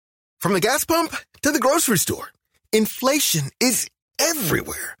From the gas pump to the grocery store, inflation is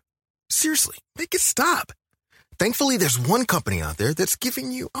everywhere. Seriously, make it stop. Thankfully, there's one company out there that's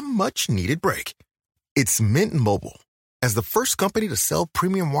giving you a much-needed break. It's Mint Mobile. As the first company to sell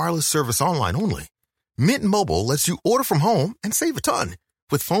premium wireless service online only, Mint Mobile lets you order from home and save a ton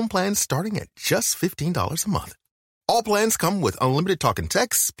with phone plans starting at just $15 a month. All plans come with unlimited talk and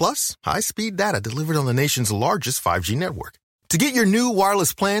text, plus high-speed data delivered on the nation's largest 5G network. To get your new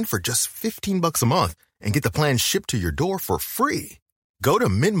wireless plan for just $15 a month and get the plan shipped to your door for free, go to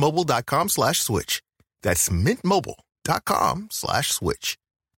mintmobile.com/switch. That's mintmobile.com/switch.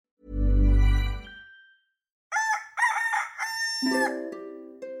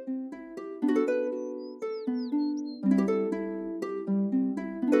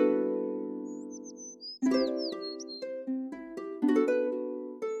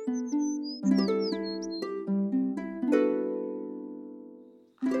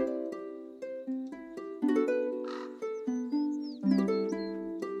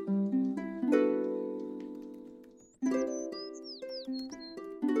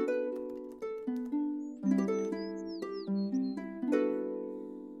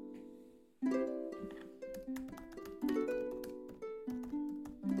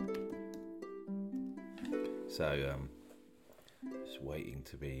 So, just waiting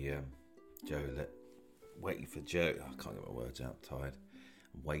to be waiting for Joe. I can't get my words out. Tired.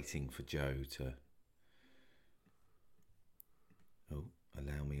 I'm waiting for Joe to. Oh,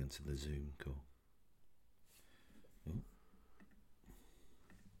 allow me onto the Zoom call. Oh.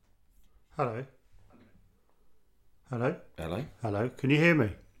 Hello. Hello. Hello. Hello. Can you hear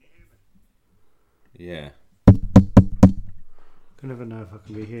me? Yeah. I never know if I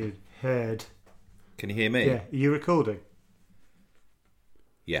can be heard. Can you hear me? Yeah. Are you recording?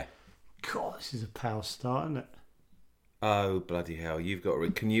 Yeah. God, this is a power start, isn't it? Oh, bloody hell. You've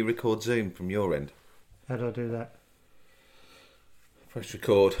got can you record Zoom from your end? How do I do that? Press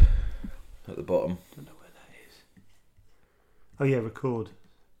record at the bottom. Don't know where that is. Oh yeah, record.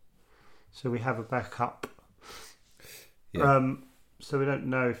 So we have a backup. Yeah. So we don't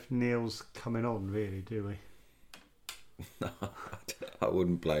know if Neil's coming on, really, do we? No, I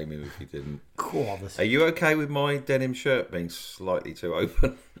wouldn't blame him if he didn't. God, Are you okay with my denim shirt being slightly too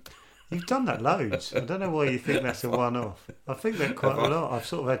open? You've done that loads. I don't know why you think that's a one-off. I think that quite a lot. I've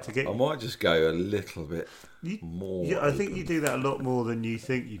sort of had to get... I might just go a little bit more. Yeah, I think you do that a lot more than you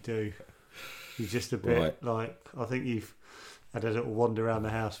think you do. You're just a bit I think you've had a little wander around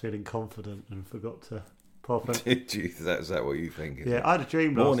the house feeling confident and forgot to pop in. Is that what you think? Yeah, I had a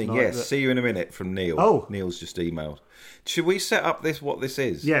dream last Morning, night. yes. See you in a minute from Neil. Oh. Keil's just emailed. Should we set up what this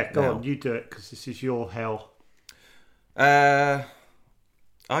is? Yeah, go on, you do it, because this is your hell. I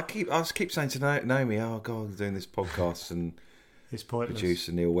keep saying to Naomi, oh God, I'm doing this podcast and it's pointless.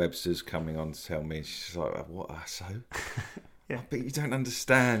 Producer Neil Webster's coming on to tell me. She's like, what? So? Yeah. But you don't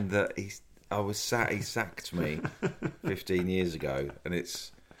understand that he sacked me 15 years ago, and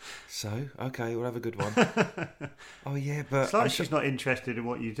it's so okay. We'll have a good one. Oh yeah, but it's like she's not interested in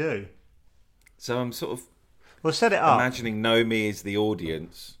what you do. So I'm sort of set it up. Imagining Naomi is the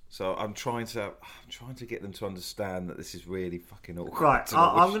audience. So I'm trying to get them to understand that this is really fucking awkward. Right,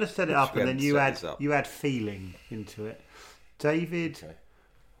 I'm going to set it up, and then you add feeling into it. David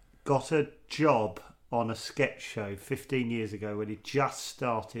got a job on a sketch show 15 years ago when he just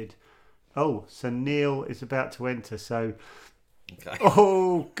started. Oh, so Neil is about to enter. So,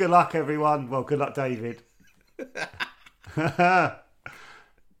 oh, good luck, everyone. Well, good luck, David.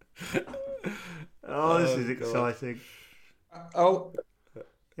 Oh, this is exciting. Oh.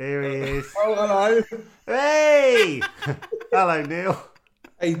 Here he is. Oh, hello. Hey! Hello, Neil.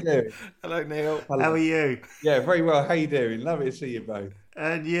 How you doing? Hello, Neil. Hello. How are you? Yeah, very well. How you doing? Lovely to see you both.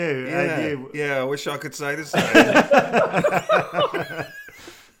 And you. Yeah, and you. Yeah, I wish I could say the same.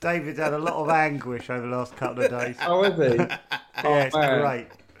 David's had a lot of anguish over the last couple of days. Oh, is he? Yeah, it's great.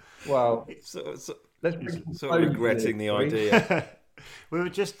 Well, let's sort of regretting the idea. We were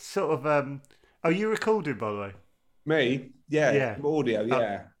just sort of... Oh, you recorded, by the way? Me? Yeah. Audio,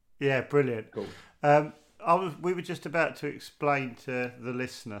 yeah. Yeah, brilliant. Cool. We were just about to explain to the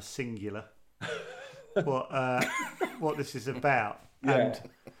listener, singular, what this is about. Yeah. And,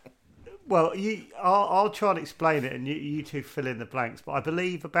 well, I'll try and explain it, and you two fill in the blanks. But I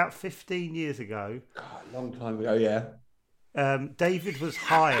believe about 15 years ago... God, a long time ago, yeah. David was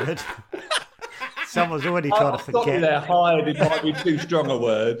hired... Someone's already trying to forget. There, hired, it might be too strong a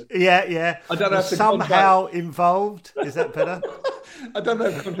word. Yeah. I don't know if somehow involved. Is that better? I don't know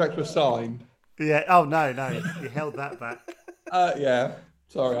if contracts were signed. Yeah. Oh no, you held that back. Yeah.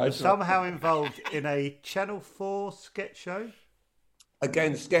 Sorry, somehow involved in a Channel 4 sketch show.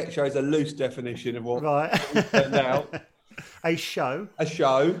 Again, sketch show is a loose definition of what right. turned out. A show. A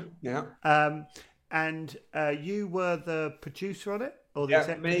show, yeah. And you were the producer on it? Or the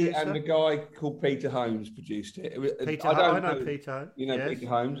Yeah, me producer? and the guy called Peter Holmes produced it. I know Peter Holmes. You know, yes. Peter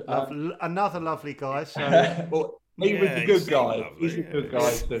Holmes. Another lovely guy. So. Well, he was a good guy. He's a good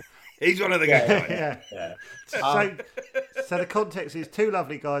guy. So. He's one of the good guys. Yeah. So the context is two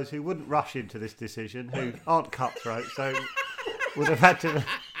lovely guys who wouldn't rush into this decision, who aren't cutthroat, so would have had to...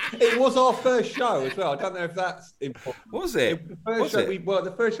 It was our first show as well. I don't know if that's important. Was it?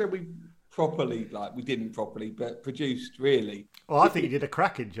 The first show we properly, we didn't properly, but produced, really. Well, I think you did a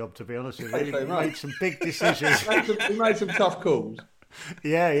cracking job, to be honest with you. You made some big decisions. We made some tough calls.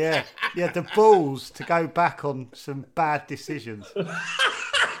 Yeah. You had the balls to go back on some bad decisions.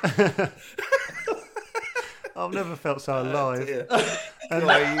 I've never felt so alive. And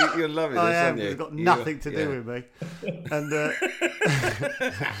you're loving this, aren't you? It's got nothing to do with me. And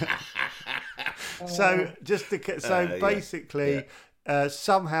basically,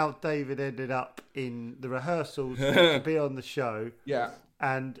 somehow David ended up in the rehearsals to be on the show. Yeah.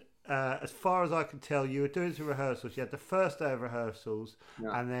 And as far as I can tell, you were doing some rehearsals. You had the first day of rehearsals,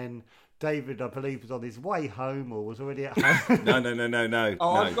 and then David, I believe, was on his way home or was already at home. No.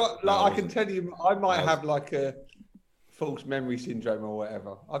 Oh, I've got. I can tell you, I might have like a false memory syndrome or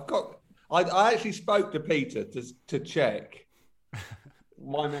whatever. I actually spoke to Peter to check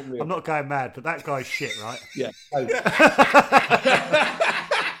my memory. I'm not going mad, but that guy's shit, right? Yeah.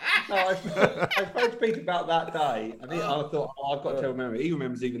 No, I spoke to Peter about that day, and I thought, I've got a terrible memory. He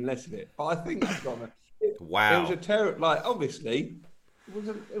remembers even less of it, but I think I've got it. Wow. It was a terrible. Obviously.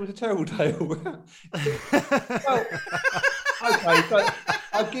 It was a terrible day all round. Well, okay, so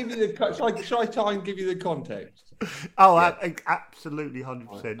I'll give you the. Shall I try and give you the context? Oh, yeah. Absolutely,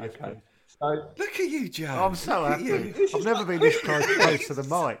 100%. Yes, okay. So, look at you, Joe. I'm so happy. I've never been this close to the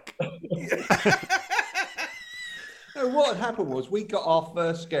mic. No, what had happened was we got our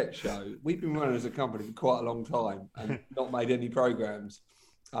first sketch show. We've been running as a company for quite a long time and not made any programs.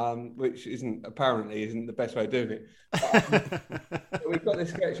 Which apparently isn't the best way of doing it. But we've got this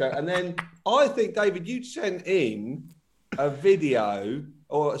sketch show, and then I think, David, you'd sent in a video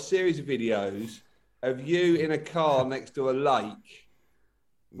or a series of videos of you in a car next to a lake.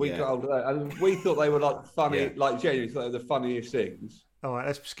 We got hold of that, and we thought they were like funny, genuinely thought they were the funniest things. All right,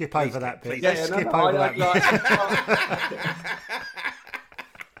 let's skip over that bit.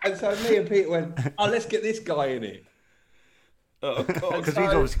 And so me and Peter went, let's get this guy in it. Oh, God. Because he's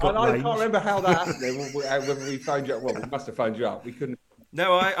obviously got range. I can't remember how that happened. Whether we phoned you up. Well, we must have phoned you up. We couldn't.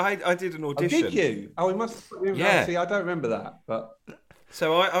 No, I did an audition. Oh, did you? Oh, we must have. Yeah. See, I don't remember that. But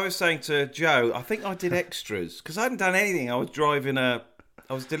so I was saying to Joe, I think I did extras because I hadn't done anything. I was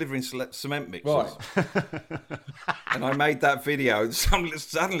delivering cement mixers. Right. And I made that video, and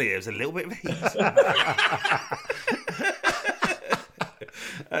suddenly there was a little bit of heat.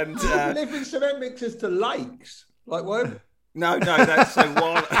 And delivering cement mixers to lakes, like what? No, that's so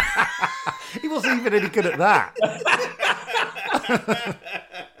wild. He wasn't even any good at that.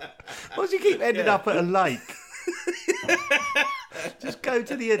 Why do you keep ending up at a lake? Just go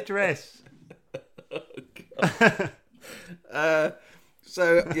to the address.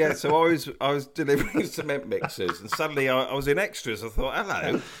 So I was delivering cement mixers, and suddenly I was in extras. I thought,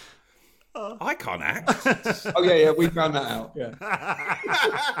 hello. I can't act. Oh yeah, we found that out. Yeah.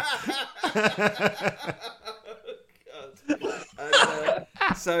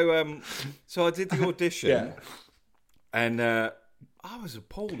 So I did the audition, and I was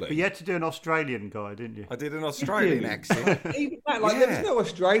appalling. But you had to do an Australian guy, didn't you? I did an Australian accent. Even that, there was no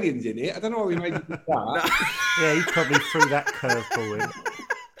Australians in it. I don't know why we made you do that. No. Yeah, he probably threw that curveball in.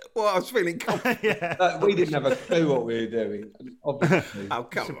 Well, I was feeling confident. We didn't have a clue what we were doing. Obviously.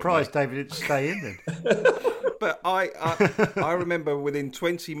 Surprised David didn't stay in then. But I remember within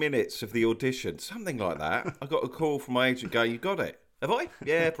 20 minutes of the audition, something like that, I got a call from my agent going, "You got it." Have I?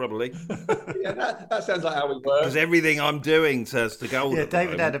 Yeah, probably. Yeah, that sounds like how we work. Because everything I'm doing turns to gold. Yeah,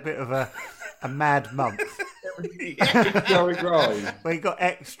 David had a bit of a mad month. Going right. Where he got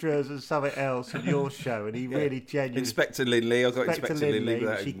extras and something else in your show, and he really genuinely. Inspector Lindley, I got Inspector Lindley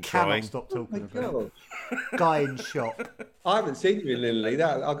without she even cannot trying. stop talking about it. Guy in shop. I haven't seen you in Lindley.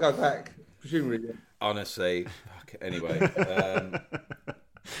 I'll go back, presumably. Honestly, anyway.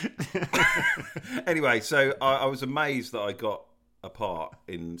 Anyway, so I was amazed that I got a part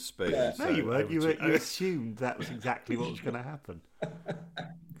in Spoon. Yeah. No, you weren't. You assumed that was exactly what was going to happen.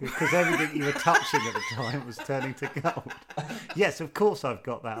 Because everything you were touching at the time was turning to gold. Yes, of course I've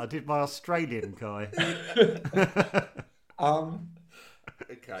got that. I did my Australian guy.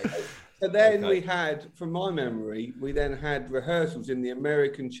 Okay. But then we had, from my memory, we then had rehearsals in the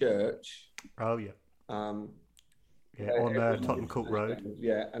American church. Oh, yeah. On Tottenham Court Road.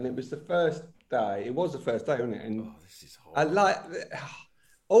 Yeah, and it was the first day. It was the first day, wasn't it? And this is horrible.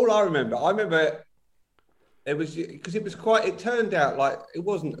 All I remember it was because it was it turned out like it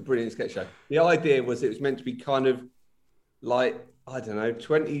wasn't a brilliant sketch show. The idea was it was meant to be kind of like, I don't know,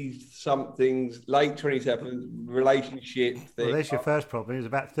 20-somethings, late 27s relationship thing. Well, there's your first problem. He was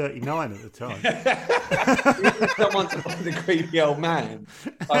about 39 at the time. Someone to find a creepy old man.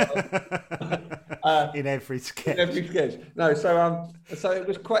 In every sketch. No, so it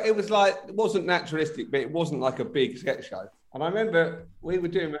was it was like, it wasn't naturalistic, but it wasn't like a big sketch show. And I remember we were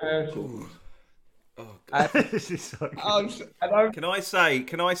doing rehearsals. Oh, God. This is so good. Can I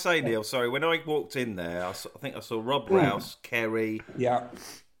say, Neil? Sorry, when I walked in there, I think I saw Rob Rouse, Kerry. Yeah.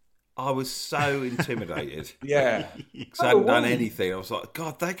 I was so intimidated. Yeah. Because I hadn't done anything. I was like,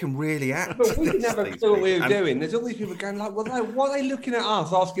 God, they can really act. But we didn't have a clue what we were doing. There's all these people going like, why are they looking at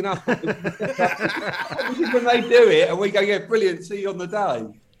us, asking us? When they do it, and we go, yeah, brilliant, see you on the day.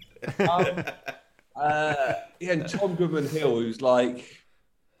 And Tom Goodman-Hill, who's like...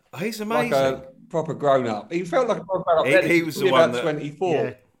 He's amazing. Like a proper grown-up. He felt like a proper grown-up. He was the one about 24.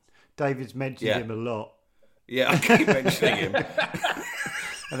 Yeah, David's mentioned him a lot. Yeah, I keep mentioning him.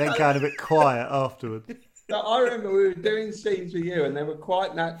 And then going a bit quiet afterwards. So I remember we were doing scenes with you, and they were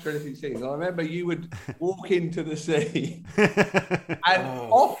quite naturalistic scenes. I remember you would walk into the scene, and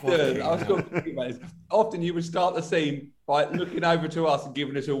often, I was talking about this, often you would start the scene by looking over to us and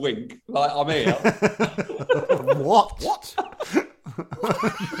giving us a wink, like, I'm here. What?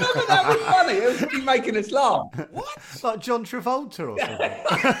 That was funny. It was really making us laugh. What? Like John Travolta or something.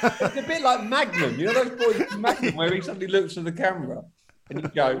 It's a bit like Magnum. You know those boys from Magnum where he suddenly looks at the camera and you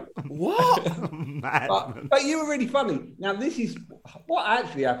go, what? But you were really funny. Now, this is what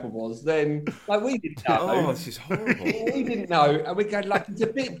actually happened was then, like, we didn't know. Oh, this is horrible. We didn't know. And we go, like,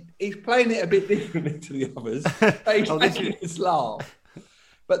 he's playing it a bit differently to the others. He's making us laugh.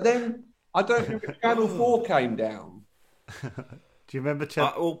 But then, I don't think Channel 4 came down. Do you remember?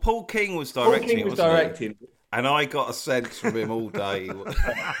 Well, Paul King was directing. Paul King was directing. And I got a sense from him all day.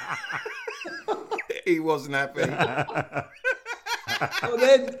 He wasn't happy. Well,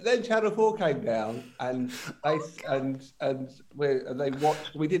 then Channel 4 came down and they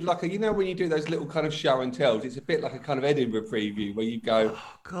watched. We did like when you do those little kind of show and tells, it's a bit like a kind of Edinburgh preview where you go,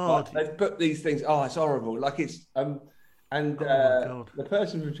 oh God, they've put these things. Oh, it's horrible. Like it's the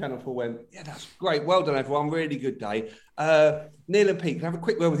person from Channel 4 went, yeah, that's great. Well done, everyone. Really good day. Neil and Pete, can I have a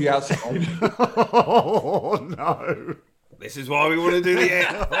quick word with you outside? Oh no. This is why we want to do the end.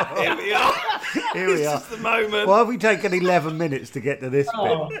 Here we are. This is the moment. Why have we taken 11 minutes to get to this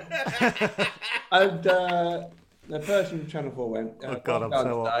bit? And the person from Channel 4 went, oh God, I'm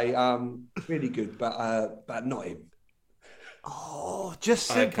so today, really good, but not him. Oh, just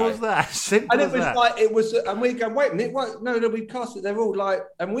simple as that. Simple and it as was that. like, it was, and we go, wait a minute, what? No, we cast it. They're all like,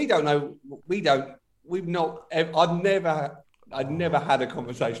 and we don't know, I'd never had a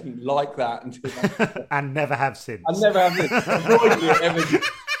conversation like that until and never have since. I never have since.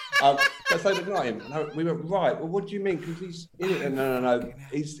 So did not him. And we went, right, well, what do you mean? Because he's in it. No.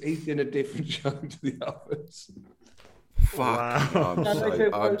 He's in a different show to the others. Fuck. Wow.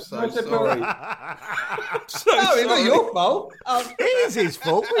 I'm so sorry. It's not your fault. It is his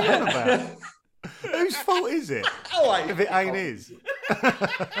fault. What are you on about? Whose fault is it? If it ain't his.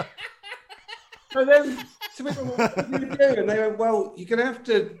 So then, what do you do? And they went, well, you're going to have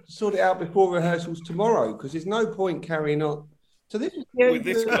to sort it out before rehearsals tomorrow because there's no point carrying on. So this is the end of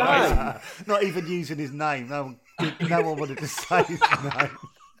the day. Not even using his name. No one wanted to say his name.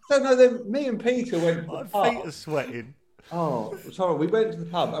 So no, then me and Peter went. My feet are sweating. Oh, sorry. We went to the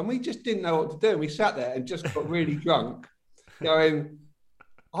pub and we just didn't know what to do. We sat there and just got really drunk, going,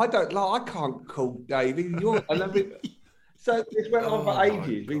 I can't call Davey. So this went on for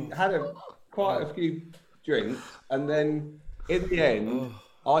ages. We had quite a few drinks, and then in the end,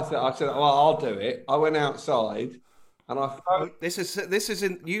 I said, well, I'll do it. I went outside. And this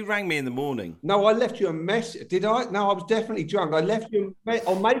isn't. You rang me in the morning. No, I left you a message. Did I? No, I was definitely drunk. I left you a message.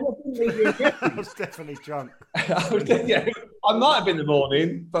 Or maybe I didn't leave you a message. I was definitely drunk. I might have been in the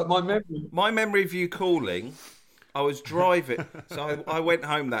morning, but my memory of you calling, I was driving. So I went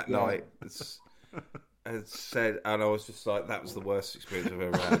home that night and I was just like, that was the worst experience I've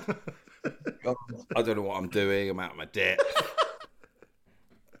ever had. I don't know what I'm doing. I'm out of my depth.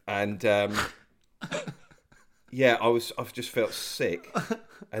 And I've just felt sick.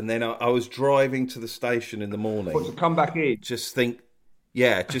 And then I was driving to the station in the morning. To come back in? Just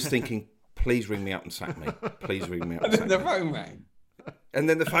thinking, please ring me up and sack me. Please ring me up and sack me. The phone rang. And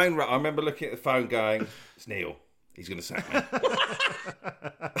then the phone rang. I remember looking at the phone going, it's Neil. He's going to sack me.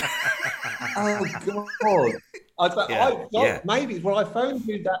 Oh, God. I Yeah. maybe I phoned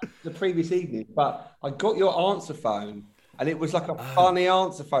you the previous evening, but I got your answer phone, and it was like a funny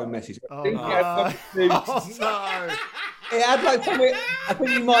answer phone message. I think No. it had like something. I think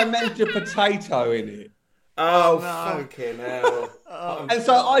you might have mentioned potato in it. Oh, no. fucking hell. And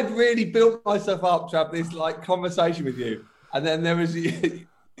so I'd really built myself up to have this like conversation with you, and then there was you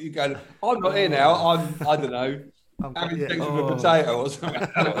going, "I'm not here now. I don't know, having sex with a potato or something."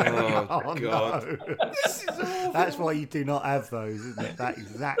 Oh, God. No. This is awful. That's why you do not have those, isn't it? That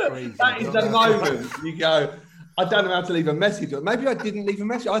exact reason. That is the moment you go, "I don't know how to leave a message." Or maybe I didn't leave a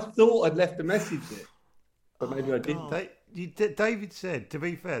message. I thought I'd left a message there, but maybe I didn't. David said, to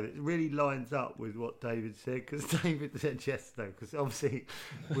be fair, it really lines up with what David said, because David said yesterday, because obviously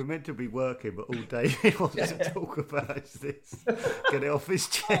we're meant to be working, but all David wants to talk about is this, get it off his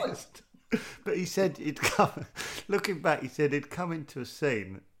chest. But he said he'd come, looking back, he said he'd come into a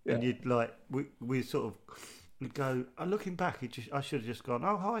scene and you'd like, we sort of, we'd go, looking back, I should have just gone,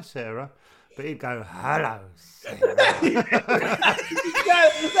 "Oh, hi, Sarah." But he'd go, "Hello, Sarah." That's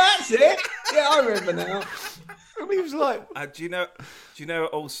it. Yeah, I remember now. And he was like, Do you know?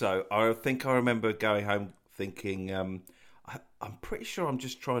 Also, I think I remember going home thinking, I'm pretty sure I'm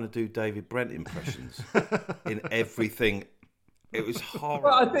just trying to do David Brent impressions in everything. It was horrible.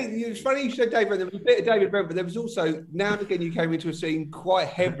 Well, I think it's funny you said David Brent. There was a bit of David Brent, but there was also now and again you came into a scene quite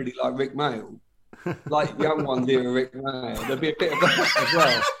heavily like Rick Mail, like young ones here with Rick Mail. There'd be a bit of that as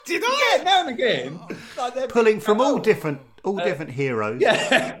well. Did I? Yeah, now and again, like pulling from all different heroes.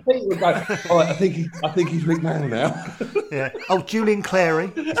 Yeah, Pete would go, "Oh, I think he's Rick Mail now." Yeah. Oh, Julian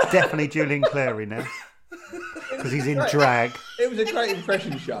Clary. It's definitely Julian Clary now. Because he's in drag. It was a great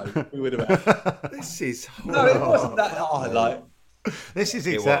impression show. We would have had. This is No, horrible. it wasn't that. Oh, like. This is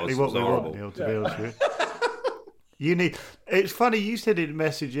exactly what we horrible. want, Neil, to be honest with you. It's funny, you said in a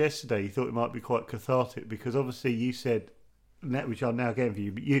message yesterday you thought it might be quite cathartic, because obviously you said, which I'm now getting for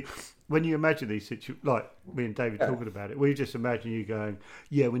you, but when you imagine these situations, like me and David talking about it, we just imagine you going,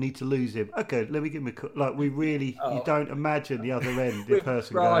 "Yeah, we need to lose him. Okay, let me give him a..." Like, we really, you don't imagine the other end, the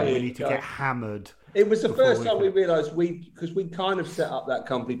person going, "We need to get hammered." It was the first time we realised because we kind of set up that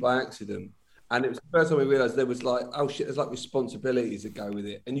company by accident. And it was the first time we realised there was like, oh shit, there's like responsibilities that go with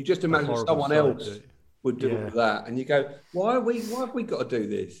it. And you just imagine someone else would do all that. And you go, why have we got to do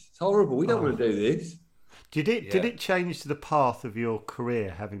this? It's horrible. We don't want to do this. Did it change the path of your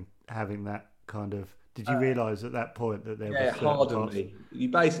career having that kind of... Did you realise at that point that there was... Yeah, it hardened me. You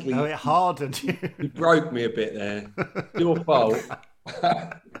basically... Oh, it hardened you. You broke me a bit there. Your fault.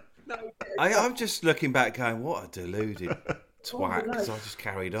 I'm just looking back going, what a deluded twat, because I just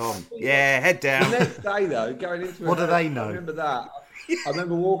carried on. Yeah, head down. The next day, though, going into what do they know? I remember that. I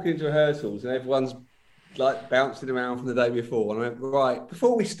remember walking into rehearsals and everyone's like bouncing around from the day before. And I went, right,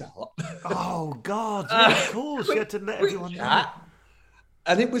 before we start. Oh, God, yeah, of course. You had to let everyone know.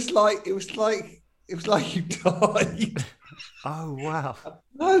 And it was like you died. Oh, wow.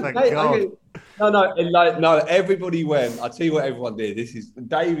 No, thank God. No, everybody went. I'll tell you what everyone did. This is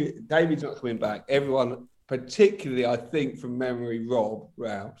David's not coming back. Everyone, particularly, I think, from memory, Rob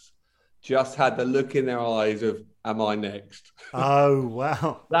Rouse, just had the look in their eyes of, am I next? Oh,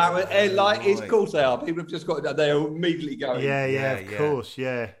 wow. That was, of course they are. People have just got, they're immediately going. Yeah, of course,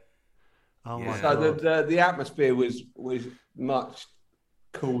 yeah. Oh, my God. So the atmosphere was much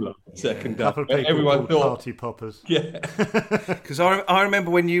cooler second day. Couple of people Everyone thought party poppers. Yeah. Because I remember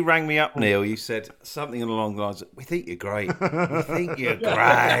when you rang me up, Neil, you said something along the lines of, "We think you're great. We think you're great."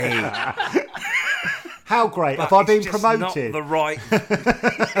 How great? But have I been it's just promoted? Not the right.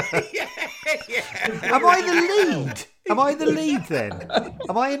 Am I the lead? Am I the lead then?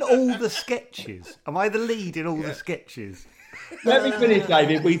 Am I in all the sketches? Am I the lead in all the sketches? Let me finish,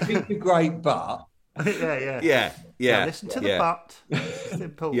 David. We think you're great, but Yeah. Now listen to the butt. It's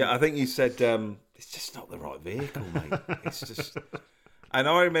important. Yeah, I think you said it's just not the right vehicle, mate. It's just. And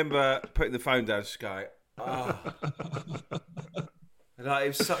I remember putting the phone down, just going, "Oh." And it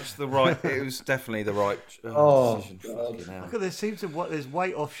was it was definitely the right decision. Fucking hell. Look, there's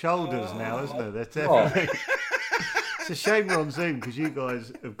weight off shoulders now, isn't there? There's definitely. It's a shame we're on Zoom because you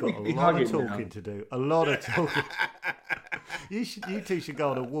guys have got a lot of talking to do. A lot of talking. You two should go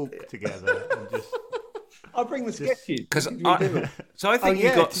on a walk together and just. I'll bring the sketches. So I think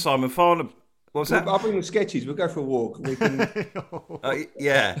you got Simon Farnham. What was that? I'll bring the sketches. We'll go for a walk. And we can.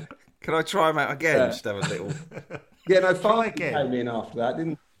 Yeah. Can I try them out again? Yeah. Just have a little. Yeah, no, Farnaby came in after that,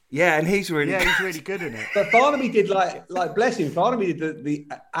 didn't he? Yeah, and he's really good in it. But Farnaby did like bless him. Farnaby did the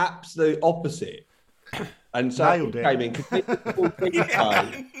absolute opposite. And so Nailed he it. came in because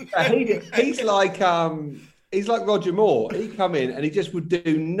he's like Roger Moore. He come in and he just would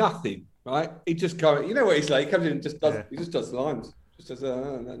do nothing. Right? He just go. You know what he's like? He comes in and just does. Yeah. He just does lines. Just does.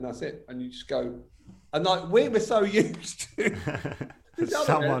 And that's it. And you just go. And like we were so used to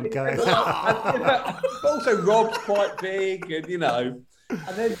someone going. But also, Rob's quite big, and and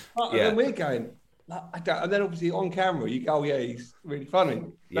then we're going. I don't, and then obviously on camera, you go, "Oh yeah, he's really funny."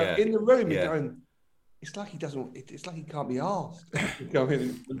 But in the room, you're going. It's like he doesn't. It's like he can't be asked.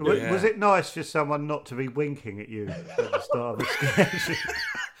 Was it nice for someone not to be winking at you at the start of the sketch?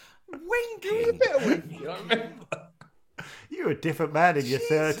 Winking? It was a bit of winking, I remember. You were a different man in your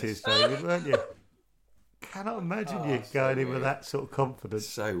 30s, David, weren't you? Cannot imagine you going in with that sort of confidence.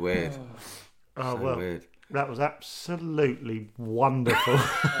 So weird. Weird. That was absolutely wonderful.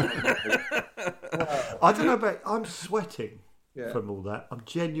 I don't know about. I'm sweating from all that. I'm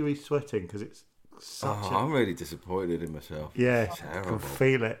genuinely sweating because it's such. I'm really disappointed in myself. Yeah, terrible. I can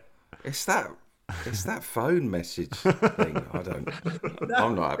feel it. It's that phone message thing.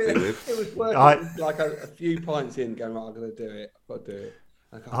 I'm not happy with. It was working like a few pints in, going, right, I'm going to do it. I've got to do it.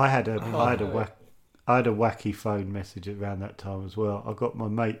 I had a wacky phone message around that time as well. I got my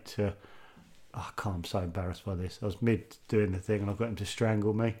mate to. I'm so embarrassed by this. I was mid doing the thing and I got him to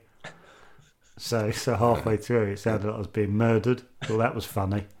strangle me. So halfway through, it sounded like I was being murdered. Well, that was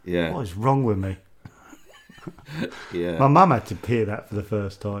funny. Yeah. What is wrong with me? Yeah. My mum had to hear that for the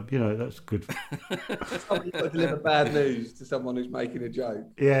first time. That's good. You've got to deliver bad news to someone who's making a joke.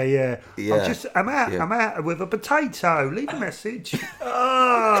 Yeah. I'm out with a potato. Leave a message.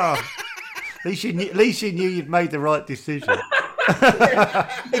 At least you knew you'd made the right decision.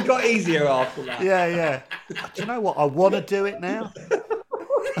 It got easier after that. Yeah. Do you know what? I want to do it now.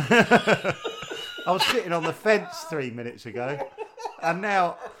 I was sitting on the fence 3 minutes ago, and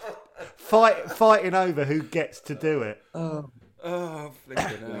now fighting over who gets to do it.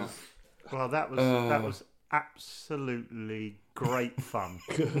 Flipping out. Well, that was absolutely great fun.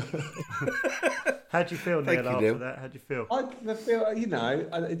 How'd you feel, Neil, after that? How'd you feel? I feel,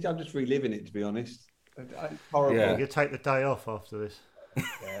 I'm just reliving it, to be honest. Horrible. Yeah. You'll take the day off after this.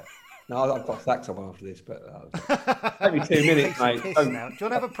 Yeah. No, I've got sacked on after this, but maybe 2 minutes, mate. Do you want to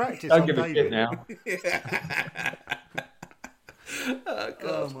have a practice? Don't give a shit now.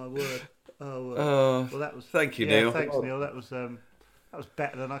 Oh my word! Well, that was. Thank you, Neil. Thanks, Neil. That was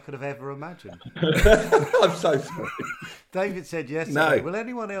better than I could have ever imagined. I'm so sorry. David said yesterday, will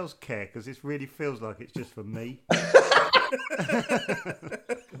anyone else care? Because this really feels like it's just for me.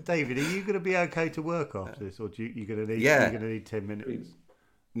 David, are you going to be okay to work after this, or you going to need? You're going to need 10 minutes.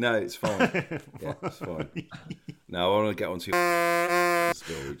 No, it's fine. Yeah, it's fine. No, I want to get on to your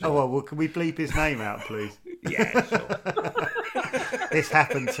story. Well, can we bleep his name out, please? Yeah, sure. This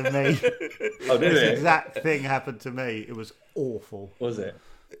happened to me. Oh, did this it? exact thing happened to me. It was awful. Was it?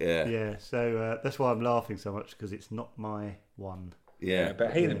 Yeah. Yeah, so that's why I'm laughing so much, because it's not my one. Yeah.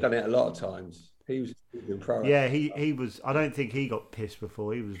 But he'd have done it a lot of times. He was pro. Yeah, he was. I don't think he got pissed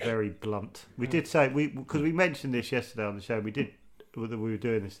before. He was very blunt. We did say because we mentioned this yesterday on the show. We were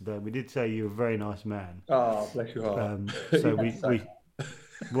doing this today. We did say you were a very nice man. Oh, bless your heart. So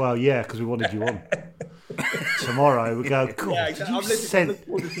well, yeah, because we wanted you on. Tomorrow we go. God, Yeah, exactly. I'm looking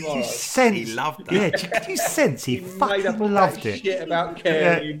forward to tomorrow. you sense? He loved that. Yeah, did you sense he made fucking up all loved that it? shit about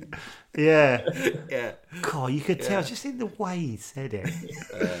caring. Yeah. Yeah. God, you could tell just in the way he said it.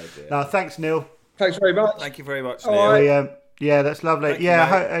 No, thanks, Neil. Thanks very much. Thank you very much, All Neil. right. Yeah, that's lovely. Thank you,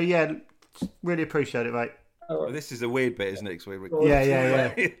 Yeah, really appreciate it, mate. Well, this is a weird bit, isn't it? 'Cause we're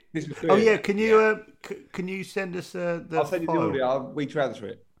Yeah. This was Oh good. yeah, can you send us the I'll send you the file? audio. We transfer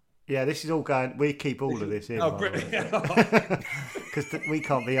it. Yeah, this is all going. We keep all of this in. Oh, brilliant. Because we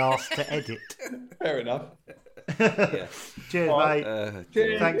can't be asked to edit. Fair enough. Yeah. Cheers, All right. mate.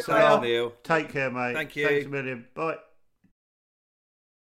 Cheers. Thanks a Thanks, lot. Neil. Take care, mate. Thank you. Thanks a million. Bye.